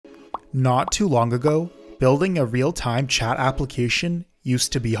Not too long ago, building a real-time chat application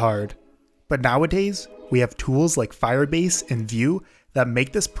used to be hard. But nowadays, we have tools like Firebase and Vue that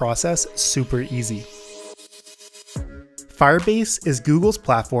make this process super easy. Firebase is Google's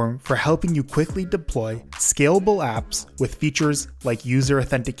platform for helping you quickly deploy scalable apps with features like user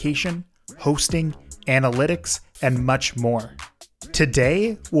authentication, hosting, analytics, and much more.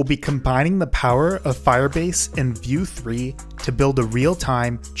 Today, we'll be combining the power of Firebase and Vue 3 to build a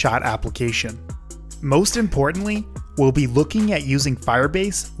real-time chat application. Most importantly, we'll be looking at using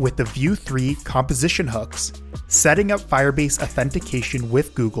Firebase with the Vue 3 composition hooks, setting up Firebase authentication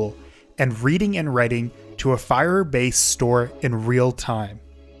with Google, and reading and writing to a Firebase store in real time.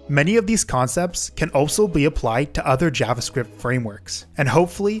 Many of these concepts can also be applied to other JavaScript frameworks, and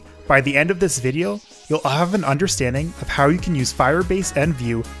hopefully, by the end of this video, you'll have an understanding of how you can use Firebase and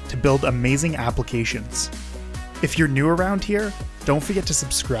Vue to build amazing applications. If you're new around here, don't forget to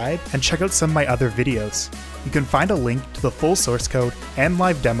subscribe and check out some of my other videos. You can find a link to the full source code and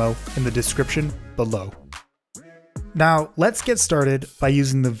live demo in the description below. Now, let's get started by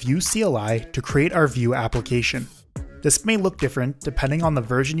using the Vue CLI to create our Vue application. This may look different depending on the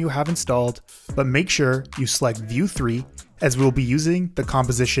version you have installed, but make sure you select Vue 3 as we'll be using the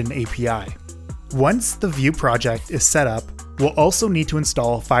composition API. Once the Vue project is set up, we'll also need to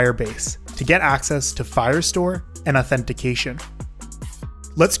install Firebase to get access to Firestore and authentication.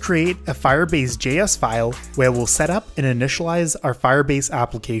 Let's create a Firebase.js file where we'll set up and initialize our Firebase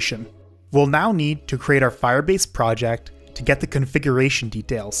application. We'll now need to create our Firebase project to get the configuration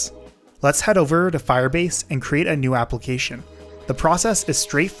details. Let's head over to Firebase and create a new application. The process is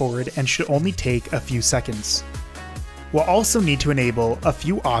straightforward and should only take a few seconds. We'll also need to enable a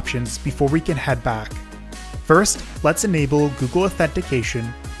few options before we can head back. First, let's enable Google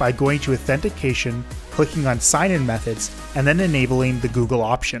Authentication by going to Authentication, clicking on Sign-in Methods, and then enabling the Google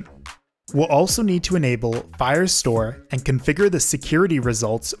option. We'll also need to enable Firestore and configure the security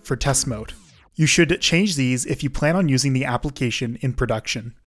results for test mode. You should change these if you plan on using the application in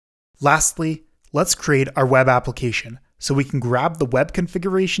production. Lastly, let's create our web application so we can grab the web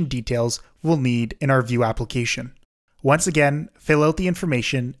configuration details we'll need in our Vue application. Once again, fill out the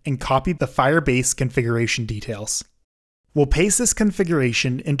information and copy the Firebase configuration details. We'll paste this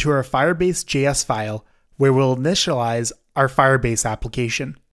configuration into our Firebase.js file where we'll initialize our Firebase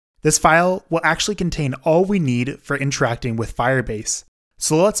application. This file will actually contain all we need for interacting with Firebase.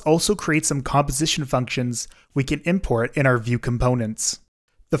 So let's also create some composition functions we can import in our Vue components.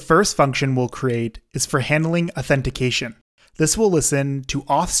 The first function we'll create is for handling authentication. This will listen to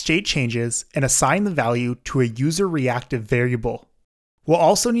auth state changes and assign the value to a user reactive variable. We'll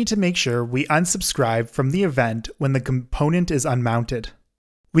also need to make sure we unsubscribe from the event when the component is unmounted.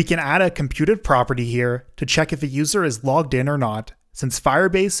 We can add a computed property here to check if a user is logged in or not, since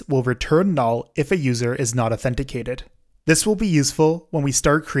Firebase will return null if a user is not authenticated. This will be useful when we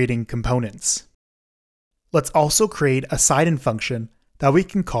start creating components. Let's also create a sign-in function that we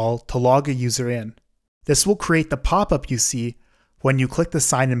can call to log a user in. This will create the pop-up you see when you click the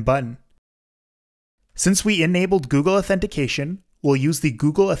sign in button. Since we enabled Google Authentication, we'll use the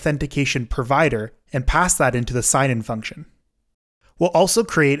Google Authentication provider and pass that into the sign-in function. We'll also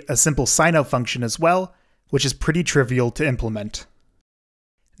create a simple sign-out function as well, which is pretty trivial to implement.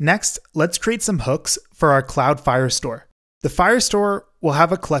 Next, let's create some hooks for our Cloud Firestore. The Firestore will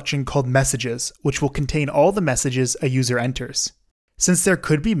have a collection called messages, which will contain all the messages a user enters. Since there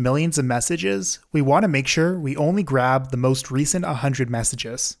could be millions of messages, we want to make sure we only grab the most recent 100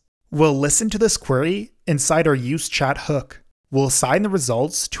 messages. We'll listen to this query inside our useChat hook. We'll assign the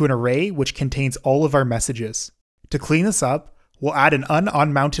results to an array which contains all of our messages. To clean this up, we'll add an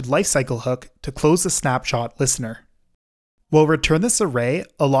unmounted lifecycle hook to close the snapshot listener. We'll return this array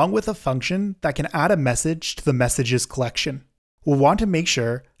along with a function that can add a message to the messages collection. We'll want to make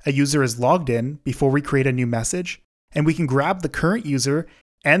sure a user is logged in before we create a new message, and we can grab the current user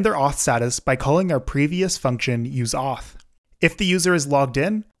and their auth status by calling our previous function useAuth. If the user is logged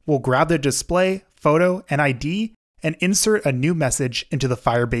in, we'll grab their display, photo, and ID and insert a new message into the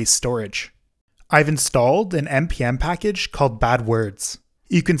Firebase storage. I've installed an npm package called Bad Words.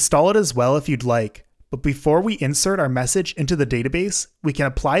 You can install it as well if you'd like, but before we insert our message into the database, we can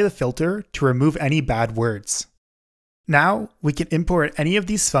apply the filter to remove any bad words. Now, we can import any of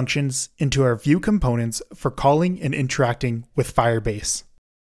these functions into our Vue components for calling and interacting with Firebase.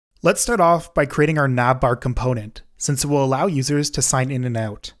 Let's start off by creating our Navbar component, since it will allow users to sign in and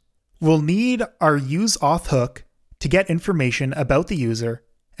out. We'll need our useAuth hook to get information about the user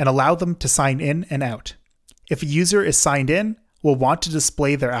and allow them to sign in and out. If a user is signed in, we'll want to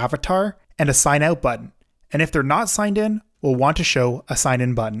display their avatar and a sign out button. And if they're not signed in, we'll want to show a sign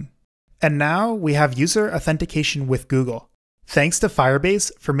in button. And now we have user authentication with Google. Thanks to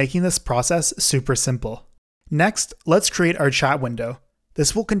Firebase for making this process super simple. Next, let's create our chat window.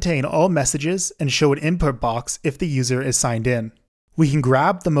 This will contain all messages and show an input box if the user is signed in. We can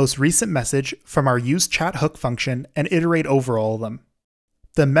grab the most recent message from our useChatHook function and iterate over all of them.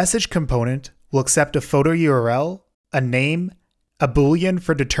 The message component will accept a photo URL, a name, a boolean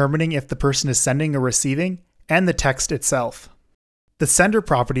for determining if the person is sending or receiving, and the text itself. The sender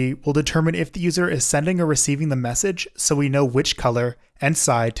property will determine if the user is sending or receiving the message so we know which color and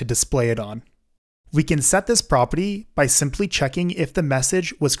side to display it on. We can set this property by simply checking if the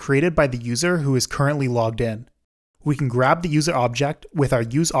message was created by the user who is currently logged in. We can grab the user object with our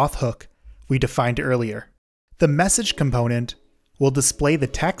useAuth hook we defined earlier. The message component will display the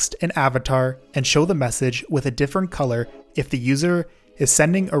text and avatar and show the message with a different color if the user is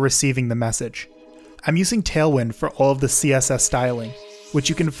sending or receiving the message. I'm using Tailwind for all of the CSS styling, which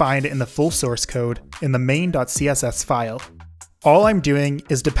you can find in the full source code in the main.css file. All I'm doing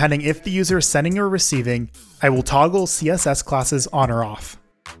is depending if the user is sending or receiving, I will toggle CSS classes on or off.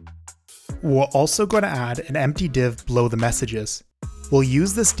 We're also going to add an empty div below the messages. We'll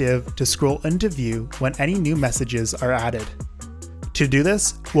use this div to scroll into Vue when any new messages are added. To do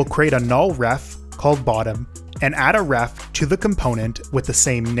this, we'll create a null ref called bottom and add a ref to the component with the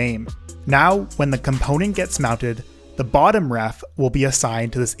same name. Now, when the component gets mounted, the bottom ref will be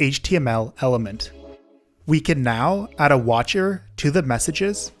assigned to this HTML element. We can now add a watcher to the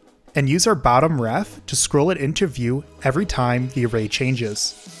messages and use our bottom ref to scroll it into Vue every time the array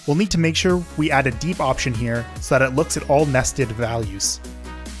changes. We'll need to make sure we add a deep option here so that it looks at all nested values.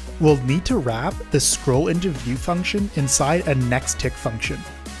 We'll need to wrap the scroll into Vue function inside a next tick function.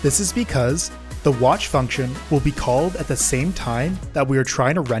 This is because the watch function will be called at the same time that we are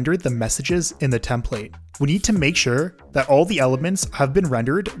trying to render the messages in the template. We need to make sure that all the elements have been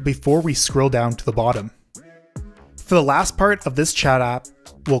rendered before we scroll down to the bottom. For the last part of this chat app,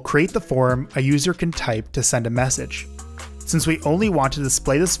 we'll create the form a user can type to send a message. Since we only want to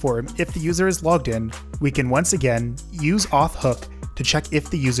display this form if the user is logged in, we can once again use auth hook to check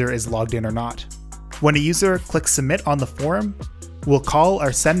if the user is logged in or not. When a user clicks submit on the form, we'll call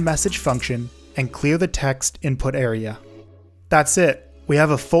our send message function and clear the text input area. That's it. We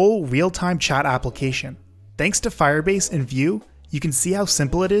have a full real-time chat application. Thanks to Firebase and Vue, you can see how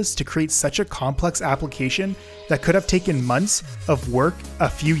simple it is to create such a complex application that could have taken months of work a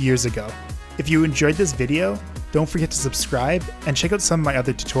few years ago. If you enjoyed this video, don't forget to subscribe and check out some of my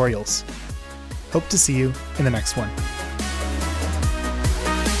other tutorials. Hope to see you in the next one.